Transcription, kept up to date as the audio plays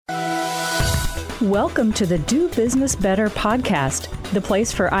Welcome to the Do Business Better podcast, the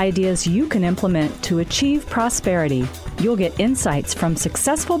place for ideas you can implement to achieve prosperity. You'll get insights from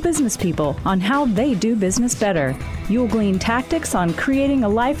successful business people on how they do business better. You'll glean tactics on creating a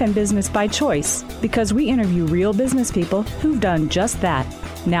life and business by choice, because we interview real business people who've done just that.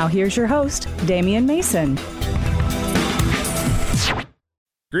 Now here's your host, Damian Mason.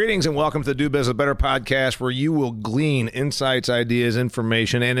 Greetings and welcome to the Do Business Better podcast, where you will glean insights, ideas,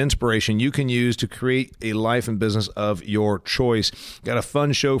 information, and inspiration you can use to create a life and business of your choice. Got a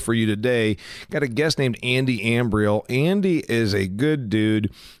fun show for you today. Got a guest named Andy Ambriel. Andy is a good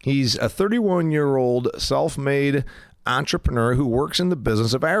dude. He's a 31-year-old self-made entrepreneur who works in the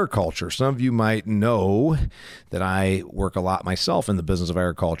business of agriculture. Some of you might know that I work a lot myself in the business of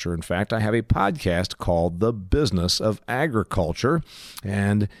agriculture. In fact, I have a podcast called The Business of Agriculture.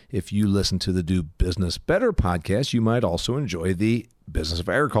 And if you listen to the Do Business Better podcast, you might also enjoy the Business of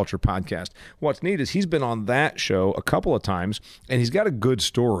Agriculture podcast. What's neat is he's been on that show a couple of times, and he's got a good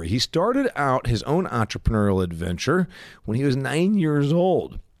story. He started out his own entrepreneurial adventure when he was 9 years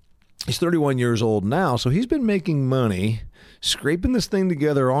old. He's 31 years old now, so he's been making money, scraping this thing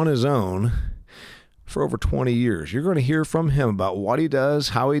together on his own for over 20 years. You're going to hear from him about what he does,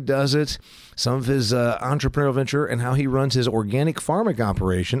 how he does it, some of his entrepreneurial venture, and how he runs his organic farming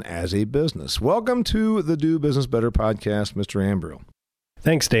operation as a business. Welcome to the Do Business Better podcast, Mr. Ambriel.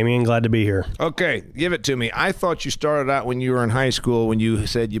 Thanks, Damian. Glad to be here. Okay, give it to me. I thought you started out when you were in high school when you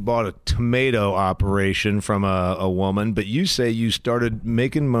said you bought a tomato operation from a woman, but you say you started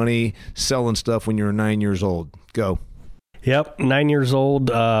making money selling stuff when you were 9 years old. Go. Yep, 9 years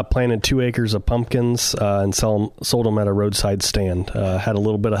old, planted 2 acres of pumpkins and sold them at a roadside stand. Had a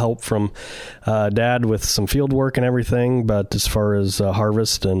little bit of help from Dad with some field work and everything, but as far as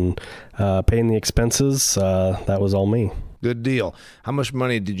harvest and paying the expenses, that was all me. Good deal. How much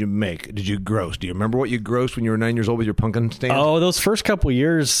money did you make? Did you gross? Do you remember what you grossed when you were 9 years old with your pumpkin stand? Oh, those first couple of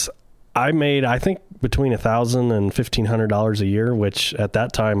years, I made, I think, between $1,000 and $1,500 a year, which at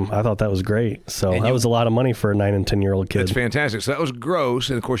that time, I thought that was great. So that was a lot of money for a 9 and 10-year-old kid. That's fantastic. So that was gross.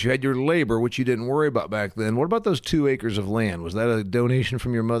 And, of course, you had your labor, which you didn't worry about back then. What about those 2 acres of land? Was that a donation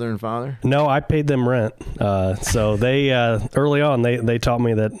from your mother and father? No, I paid them rent. So they, early on, they taught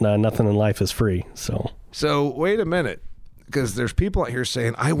me that nothing in life is free. So wait a minute. Because there's people out here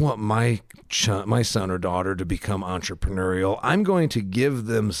saying, I want my son or daughter to become entrepreneurial. I'm going to give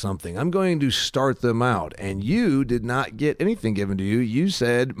them something. I'm going to start them out. And you did not get anything given to you. You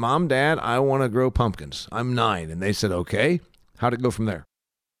said, Mom, Dad, I want to grow pumpkins. I'm 9. And they said, okay. How'd it go from there?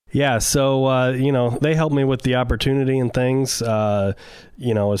 Yeah, so, they helped me with the opportunity and things,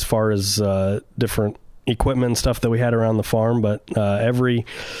 as far as different equipment and stuff that we had around the farm. But every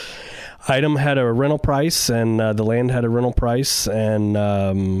item had a rental price, and the land had a rental price,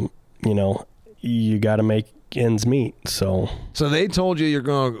 and you got to make ends meet. So they told you we're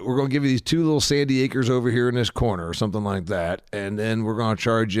going to give you these 2 little sandy acres over here in this corner or something like that, and then we're going to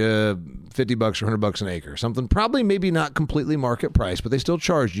charge you $50 or $100 an acre, something probably maybe not completely market price, but they still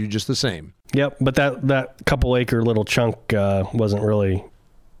charged you just the same. Yep, but that couple acre little chunk wasn't really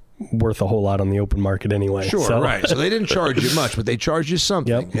worth a whole lot on the open market anyway. Sure, right. So they didn't charge you much, but they charged you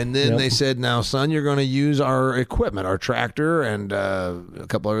something. Yep. And then they said, now, son, you're going to use our equipment, our tractor, and a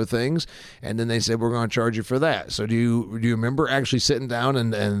couple other things. And then they said, we're going to charge you for that. So do you remember actually sitting down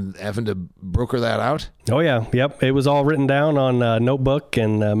and having to broker that out? Oh, yeah. Yep. It was all written down on a notebook,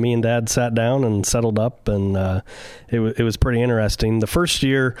 and me and Dad sat down and settled up, and it was pretty interesting. The first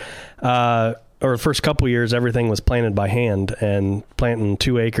year, or the first couple of years, everything was planted by hand, and planting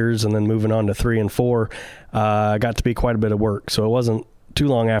 2 acres and then moving on to 3 and 4 got to be quite a bit of work. So it wasn't too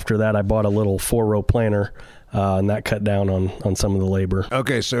long after that I bought a little 4-row planter, and that cut down on some of the labor.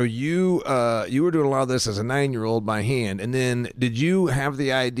 Okay, so you were doing a lot of this as a 9-year-old by hand, and then did you have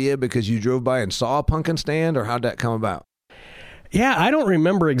the idea because you drove by and saw a pumpkin stand, or how'd that come about? Yeah, I don't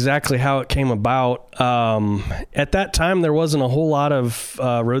remember exactly how it came about. At that time, there wasn't a whole lot of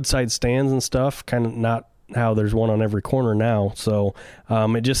roadside stands and stuff, kind of not how there's one on every corner now. So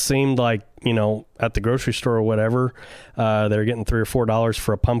it just seemed like, at the grocery store or whatever, they're getting $3 or $4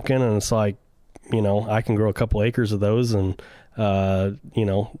 for a pumpkin, and it's like, I can grow a couple acres of those and,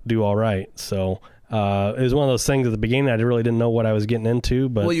 do all right. So it was one of those things at the beginning I really didn't know what I was getting into.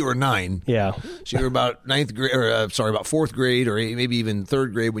 But well, you were 9. Yeah. So you were about about 4th grade or maybe even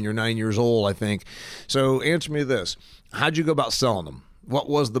 3rd grade when you're 9 years old, I think. So answer me this. How'd you go about selling them? What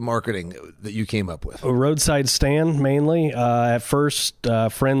was the marketing that you came up with? A roadside stand, mainly. At first,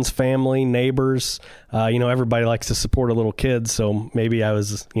 friends, family, neighbors. Everybody likes to support a little kid, so maybe I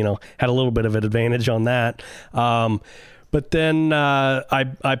was, had a little bit of an advantage on that. But then I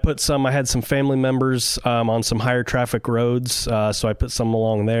had some family members on some higher traffic roads, so I put some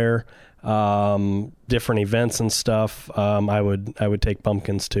along there. Different events and stuff. I would take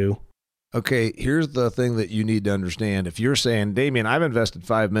pumpkins too. Okay, here's the thing that you need to understand. If you're saying, Damien, I've invested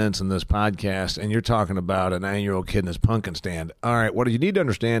 5 minutes in this podcast, and you're talking about a 9-year-old kid in his pumpkin stand. All right, what you need to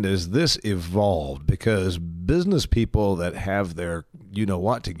understand is this evolved because business people that have their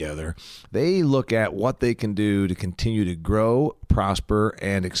you-know-what together, they look at what they can do to continue to grow, prosper,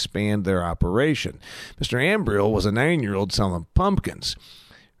 and expand their operation. Mr. Ambriel was a 9-year-old selling pumpkins.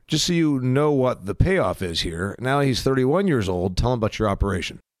 Just so you know what the payoff is here, now he's 31 years old. Tell him about your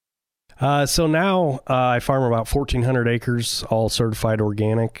operation. So now I farm about 1,400 acres, all certified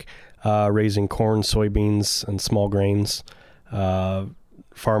organic, raising corn, soybeans, and small grains,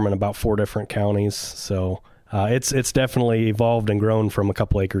 farming about 4 different counties. So it's definitely evolved and grown from a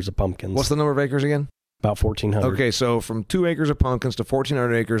couple acres of pumpkins. What's the number of acres again? About 1,400. Okay, so from 2 acres of pumpkins to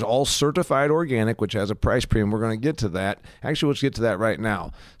 1,400 acres, all certified organic, which has a price premium. We're going to get to that. Actually, let's get to that right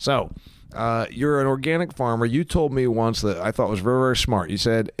now. So you're an organic farmer. You told me once that I thought was very, very smart. You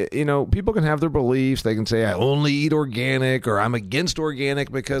said, people can have their beliefs. They can say, I only eat organic, or I'm against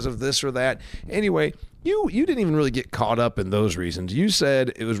organic because of this or that. Anyway, you didn't even really get caught up in those reasons. You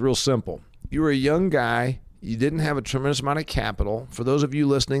said it was real simple. You were a young guy. You didn't have a tremendous amount of capital. For those of you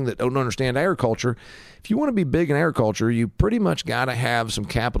listening that don't understand agriculture, if you want to be big in agriculture, you pretty much got to have some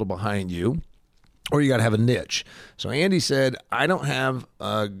capital behind you, or you got to have a niche. So Andy said, I don't have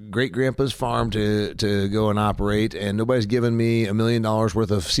great-grandpa's farm to go and operate, and nobody's given me $1 million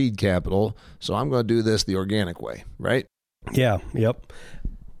worth of seed capital, so I'm going to do this the organic way, right? Yeah, yep.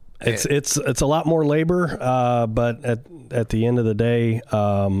 It's a lot more labor, but at the end of the day,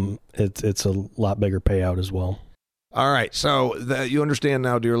 it's a lot bigger payout as well. All right, so you understand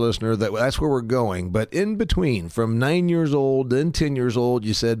now, dear listener, that that's where we're going. But in between, from 9 years old, then 10 years old,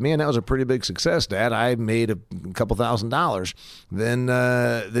 you said, man, that was a pretty big success, Dad. I made a couple $1,000s.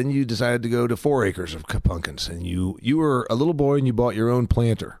 Then you decided to go to 4 acres of pumpkins, and you were a little boy and you bought your own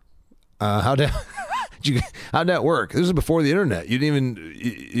planter. How'd that work? This was before the internet. You didn't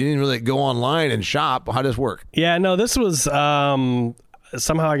really go online and shop. How does this work? Yeah, no, this was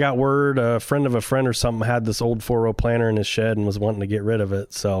somehow I got word a friend of a friend or something had this old 4-row planter in his shed and was wanting to get rid of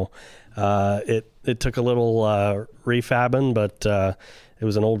it. So it took a little refabbing, but it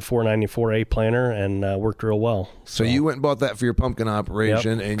was an old 494A planter and worked real well. So you went and bought that for your pumpkin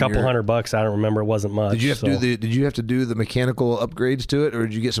operation, yep, and a couple $100. I don't remember. It wasn't much. Did you have to do the mechanical upgrades to it, or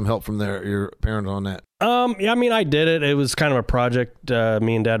did you get some help from your parents on that? Yeah, I mean, I did it. It was kind of a project.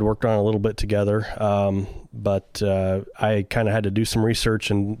 Me and Dad worked on a little bit together. But I kind of had to do some research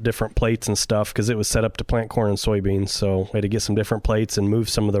and different plates and stuff because it was set up to plant corn and soybeans. So we had to get some different plates and move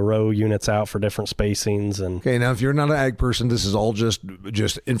some of the row units out for different spacings. And okay, now if you're not an ag person, this is all just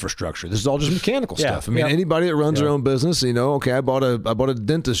infrastructure. This is all just mechanical stuff. I mean, anybody that runs their own business, okay, I bought a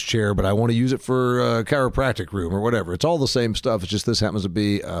dentist chair, but I want to use it for a chiropractic room or whatever. It's all the same stuff. It's just this happens to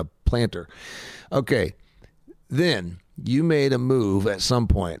be a planter. Okay, then you made a move at some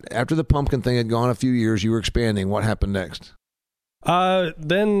point. After the pumpkin thing had gone a few years, you were expanding. What happened next?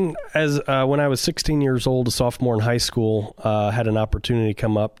 Then when I was 16 years old, a sophomore in high school, had an opportunity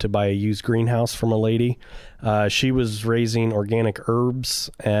come up to buy a used greenhouse from a lady. She was raising organic herbs,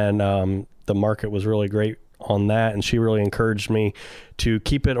 and the market was really great on that, and she really encouraged me to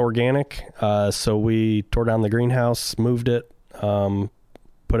keep it organic. So we tore down the greenhouse, moved it,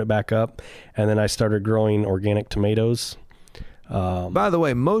 put it back up, and then I started growing organic tomatoes. By the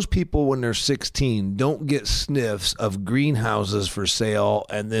way, most people when they're 16 don't get sniffs of greenhouses for sale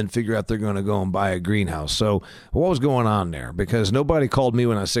and then figure out they're going to go and buy a greenhouse. So what was going on there? Because nobody called me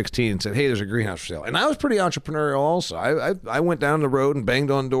when I was 16 and said, hey, there's a greenhouse for sale. And I was pretty entrepreneurial also. I went down the road and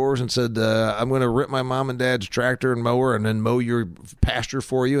banged on doors and said, I'm going to rent my mom and dad's tractor and mower and then mow your pasture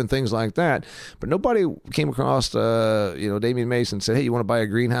for you and things like that. But nobody came across, Damien Mason and said, hey, you want to buy a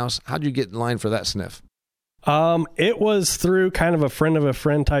greenhouse? How'd you get in line for that sniff? It was through kind of a friend of a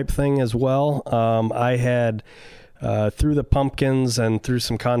friend type thing as well. I had, through the pumpkins and through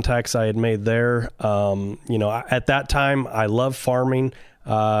some contacts I had made there, at that time I loved farming.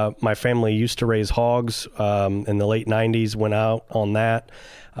 My family used to raise hogs, in the late 90s, went out on that.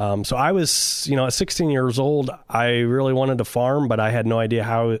 So I was, at 16 years old, I really wanted to farm, but I had no idea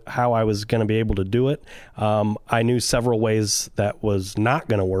how I was going to be able to do it. I knew several ways that was not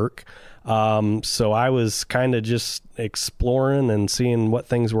going to work. So I was kind of just exploring and seeing what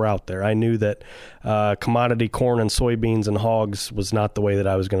things were out there. I knew that commodity corn and soybeans and hogs was not the way that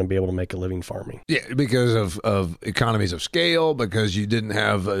I was going to be able to make a living farming. Yeah, because of economies of scale, because you didn't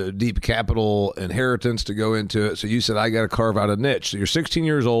have a deep capital inheritance to go into it. So you said, I got to carve out a niche. So you're 16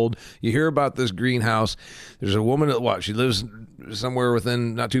 years old. You hear about this greenhouse. There's a woman that, she lives somewhere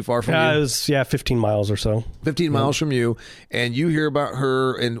within, not too far from you? It was, 15 miles or so. 15 miles from you. And you hear about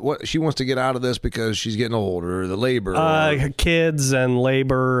her and what she wants to get out of this because she's getting old, or the labor. Kids and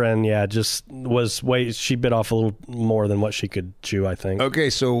labor, and she bit off a little more than what she could chew, I think. Okay,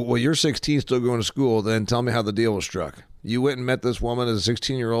 so you're 16, still going to school. Then tell me how the deal was struck. You went and met this woman as a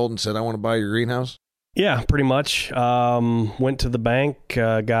 16-year-old and said, I want to buy your greenhouse? Yeah, pretty much. Went to the bank,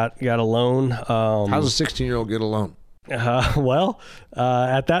 got a loan. How does a 16-year-old get a loan?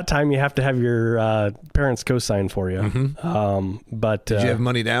 At that time, you have to have your parents co-sign for you. Mm-hmm. But did you have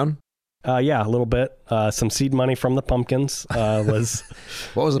money down? Yeah, a little bit. Some seed money from the pumpkins was.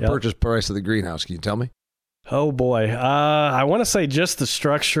 What was the purchase price of the greenhouse? Can you tell me? Oh boy, I want to say just the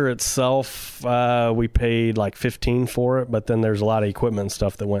structure itself. We paid like $15,000 for it, but then there's a lot of equipment and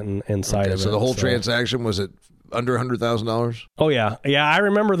stuff that went inside of it. So the whole transaction, was it under $100,000? Oh yeah. I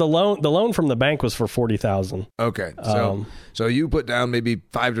remember the loan. The loan from the bank was for $40,000. Okay, so you put down maybe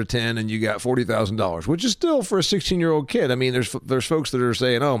 5 to 10, and you got $40,000, which is still for a 16-year-old kid. I mean, there's folks that are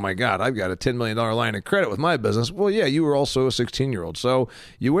saying, "Oh my God, I've got a $10 million line of credit with my business." Well, yeah, you were also a 16-year-old, so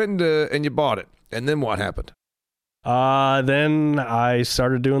you went and you bought it, and then what happened? Then I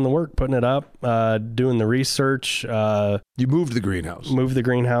started doing the work, putting it up, doing the research. You moved the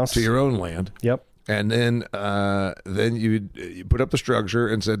greenhouse. To your own land. Yep. And then you put up the structure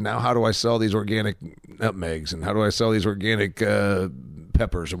and said, now how do I sell these organic nutmegs, and how do I sell these organic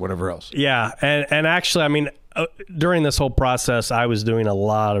peppers or whatever else? Yeah, and actually, I mean, during this whole process, I was doing a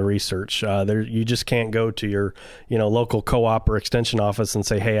lot of research. You just can't go to your local co-op or extension office and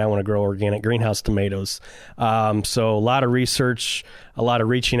say, hey, I want to grow organic greenhouse tomatoes. So a lot of research, a lot of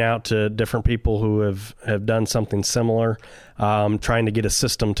reaching out to different people who have done something similar, trying to get a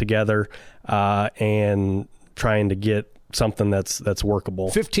system together, and trying to get something that's workable.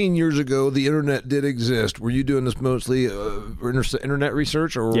 15 years ago, the internet did exist. Were you doing this mostly internet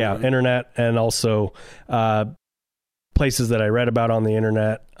research? Or yeah, internet, and also places that I read about on the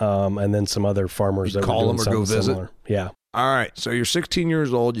internet, and then some other farmers that call were doing them or go visit. Similar. Yeah. All right. So you're 16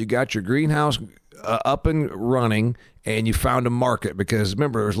 years old. You got your greenhouse up and running, and you found a market. Because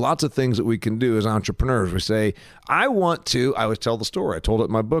remember, there's lots of things that we can do as entrepreneurs. We say, I always tell the story. I told it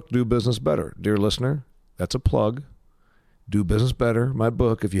in my book, Do Business Better. Dear listener, that's a plug. Do Business Better, my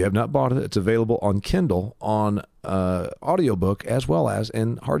book. If you have not bought it, it's available on Kindle, on audiobook, as well as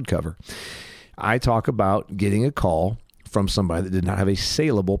in hardcover. I talk about getting a call from somebody that did not have a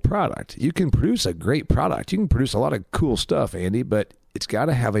saleable product. You can produce a great product. You can produce a lot of cool stuff, Andy, but it's got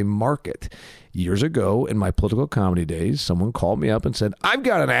to have a market. Years ago, in my political comedy days, someone called me up and said, I've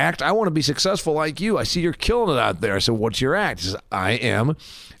got an act. I want to be successful like you. I see you're killing it out there. I said, what's your act? He says, I am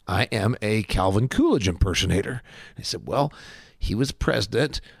a Calvin Coolidge impersonator. I said, well, he was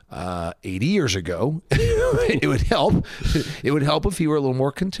president 80 years ago. It would help. It would help if he were a little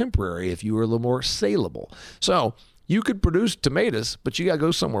more contemporary, if you were a little more saleable. So you could produce tomatoes, but you got to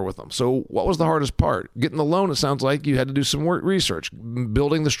go somewhere with them. So what was the hardest part? Getting the loan, it sounds like you had to do some research.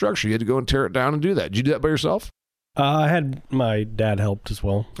 Building the structure, you had to go and tear it down and do that. Did you do that by yourself? I had my dad helped as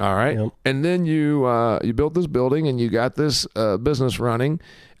well. All right. Yep. And then you built this building, and you got this business running,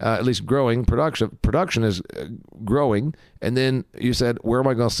 at least growing. Production is growing. And then you said, where am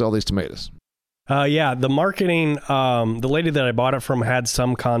I going to sell these tomatoes? Yeah, the marketing, the lady that I bought it from had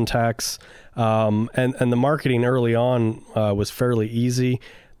some contacts, and the marketing early on was fairly easy.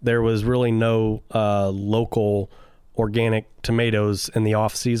 There was really no local organic tomatoes in the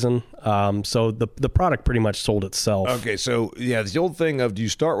off season. So the product pretty much sold itself. Okay. So yeah, the old thing of, do you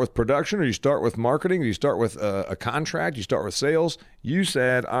start with production, or you start with marketing, or you start with a contract, you start with sales? You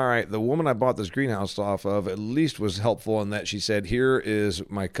said, all right, the woman I bought this greenhouse off of at least was helpful in that she said, here is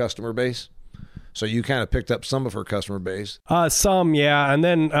my customer base. So you kind of picked up some of her customer base. Some, yeah. And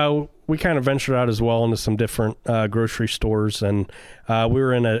then we kind of ventured out as well into some different grocery stores, and we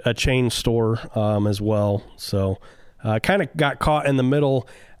were in a chain store as well. So kind of got caught in the middle.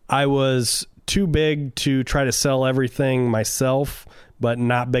 I was too big to try to sell everything myself, but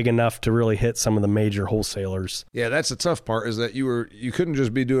not big enough to really hit some of the major wholesalers. Yeah, that's the tough part, is that you couldn't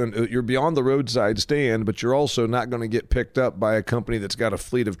just be you're beyond the roadside stand, but you're also not going to get picked up by a company that's got a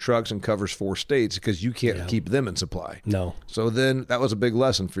fleet of trucks and covers 4 states, because you can't keep them in supply. No. So then that was a big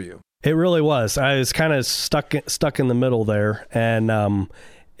lesson for you. It really was. I was kind of stuck in the middle there, and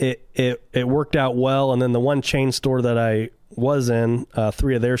it worked out well. And then the one chain store that I was in,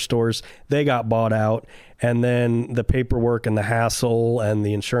 3 of their stores, they got bought out. And then the paperwork and the hassle and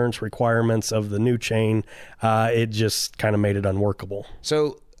the insurance requirements of the new chain, it just kind of made it unworkable.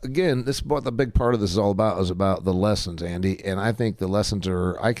 So again, this is what the big part of this is all about, is about the lessons, Andy. And I think the lessons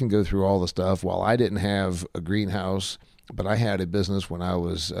are, I can go through all the stuff. While I didn't have a greenhouse, but I had a business when I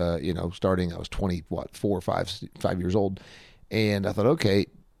was, starting, I was 4 or 5 years old. And I thought, okay,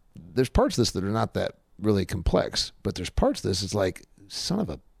 there's parts of this that are not that really complex, but there's parts of this, it's like, son of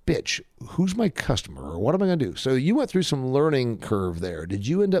a bitch, who's my customer, or what am I going to do? So you went through some learning curve there. Did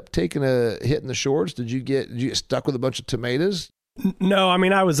you end up taking a hit in the shorts? Did you get stuck with a bunch of tomatoes? No, I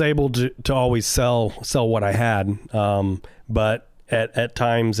mean, I was able to always sell what I had. But at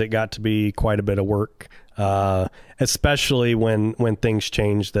times it got to be quite a bit of work, especially when things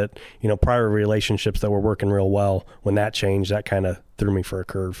changed that, prior relationships that were working real well, when that changed, that kind of threw me for a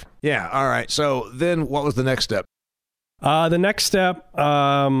curve. Yeah. All right. So then what was the next step? The next step,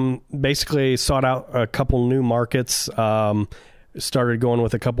 basically sought out a couple new markets, started going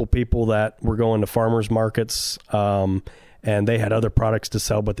with a couple people that were going to farmers markets, and they had other products to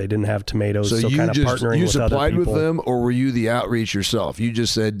sell, but they didn't have tomatoes. So you kind of partnering you with other supplied people. with them, or were you the outreach yourself? You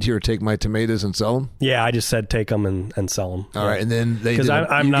just said, here, take my tomatoes and sell them? Yeah, I just said take them and sell them. All right, and then you gave not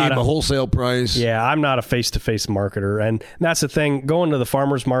them a wholesale price. Yeah, I'm not a face-to-face marketer. And that's the thing, going to the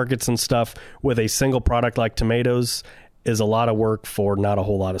farmers markets and stuff with a single product like tomatoes is a lot of work for not a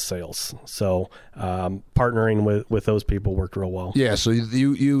whole lot of sales. So partnering with those people worked real well. Yeah, so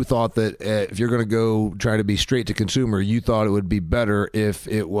you thought that if you're going to go try to be straight to consumer, you thought it would be better if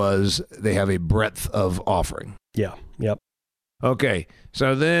it was they have a breadth of offering. Yeah, yep. Okay,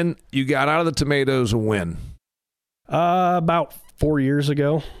 so then you got out of the tomatoes when? About 4 years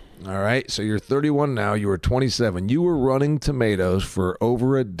ago. All right, so you're 31 now. You were 27. You were running tomatoes for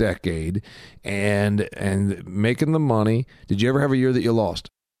over a decade and making the money. Did you ever have a year that you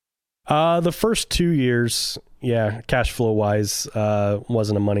lost? The first 2 years, yeah, cash flow wise,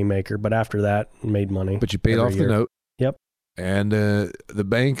 wasn't a money maker, but after that, made money. But you paid off the note. Yep. And the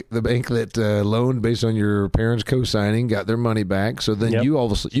bank that loaned based on your parents co-signing got their money back. So then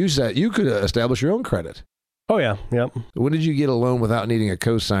you said you could establish your own credit. Oh, yeah. Yep. When did you get a loan without needing a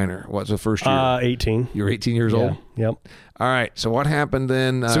co-signer? What's the first year? 18. You were 18 years old? Yep. All right. So what happened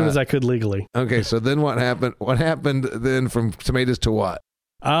then? As soon as I could legally. Okay. So then what happened? What happened then from tomatoes to what?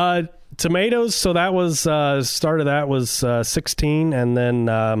 Tomatoes. So that was, start of that was 16. And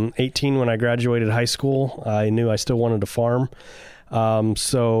then 18 when I graduated high school. I knew I still wanted to farm.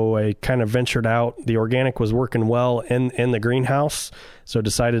 So I kind of ventured out. The organic was working well in the greenhouse, so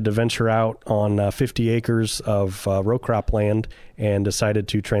decided to venture out on 50 acres of row crop land and decided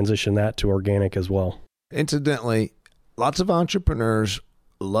to transition that to organic as well. Incidentally, lots of entrepreneurs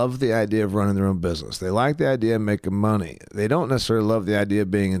love the idea of running their own business. They like the idea of making money. They don't necessarily love the idea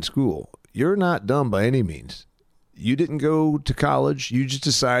of being in school. You're not dumb by any means. You didn't go to college. You just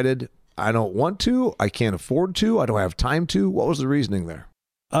decided, I don't want to, I can't afford to, I don't have time to. What was the reasoning there?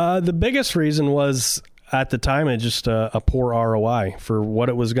 The biggest reason was at the time it just a poor ROI for what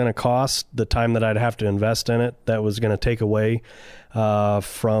it was going to cost, the time that I'd have to invest in it that was going to take away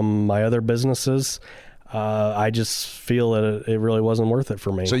from my other businesses. I just feel that it really wasn't worth it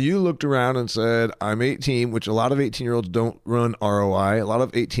for me. So you looked around and said, I'm 18, which a lot of 18-year-olds don't run ROI. A lot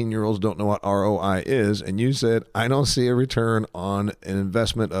of 18-year-olds don't know what ROI is. And you said, I don't see a return on an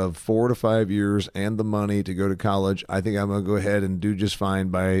investment of 4 to 5 years and the money to go to college. I think I'm going to go ahead and do just fine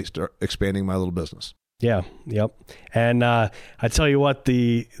by expanding my little business. Yeah. Yep. And I tell you what,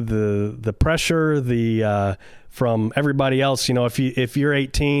 the pressure, from everybody else, if you're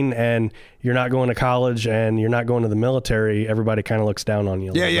 18 and you're not going to college and you're not going to the military, everybody kind of looks down on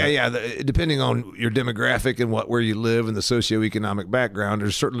you. Yeah. Depending on your demographic and where you live and the socioeconomic background,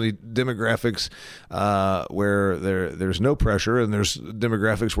 there's certainly demographics where there's no pressure, and there's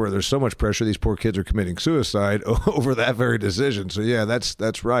demographics where there's so much pressure these poor kids are committing suicide over that very decision. So yeah,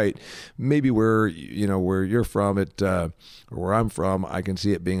 that's right. Maybe where you're from, or where I'm from, I can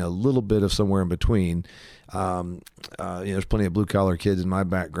see it being a little bit of somewhere in between. There's plenty of blue collar kids in my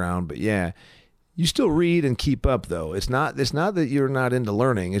background, but yeah, you still read and keep up though. It's not that you're not into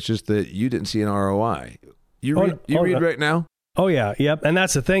learning. It's just that you didn't see an ROI. You read right now? Oh yeah, yep. And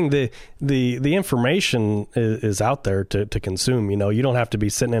that's the thing. The information is out there to consume. You know, you don't have to be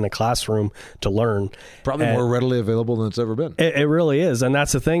sitting in a classroom to learn. Probably more readily available than it's ever been. It really is. And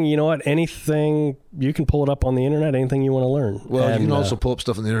that's the thing. You know what? Anything, you can pull it up on the internet, anything you want to learn. Well, and, you can also pull up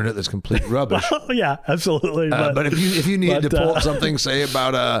stuff on the internet that's complete rubbish. Well, yeah, absolutely. But if you needed to pull up something, say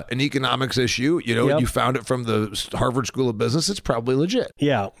about an economics issue, you know, you found it from the Harvard School of Business, it's probably legit.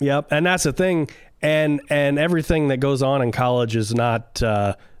 Yeah, yep. And that's the thing. And everything that goes on in college is not,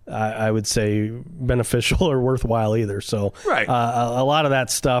 I would say, beneficial or worthwhile either. So right. A lot of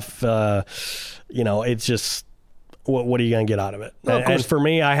that stuff, you know, it's just, what are you going to get out of it? Well, and for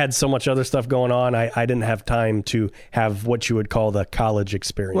me, I had so much other stuff going on. I didn't have time to have what you would call the college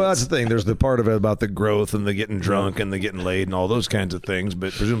experience. Well, that's the thing. There's the part of it about the growth and the getting drunk and the getting laid and all those kinds of things.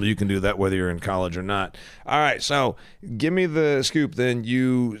 But presumably you can do that whether you're in college or not. All right. So give me the scoop. Then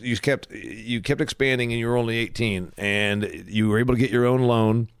you kept expanding and you were only 18 and you were able to get your own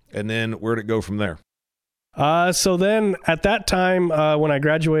loan. And then where'd it go from there? So then at that time, when I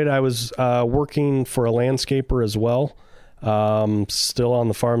graduated, I was working for a landscaper as well. Still on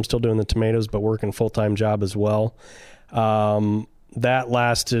the farm, still doing the tomatoes, but working full-time job as well. That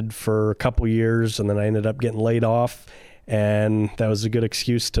lasted for a couple years, and then I ended up getting laid off, and that was a good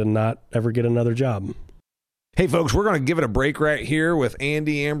excuse to not ever get another job. Hey, folks, we're going to give it a break right here with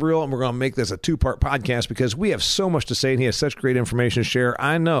Andy Ambriel, and we're going to make this a two-part podcast because we have so much to say, and he has such great information to share.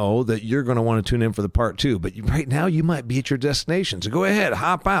 I know that you're going to want to tune in for the part two, but right now you might be at your destination. So go ahead,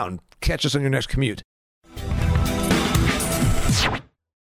 hop out, and catch us on your next commute.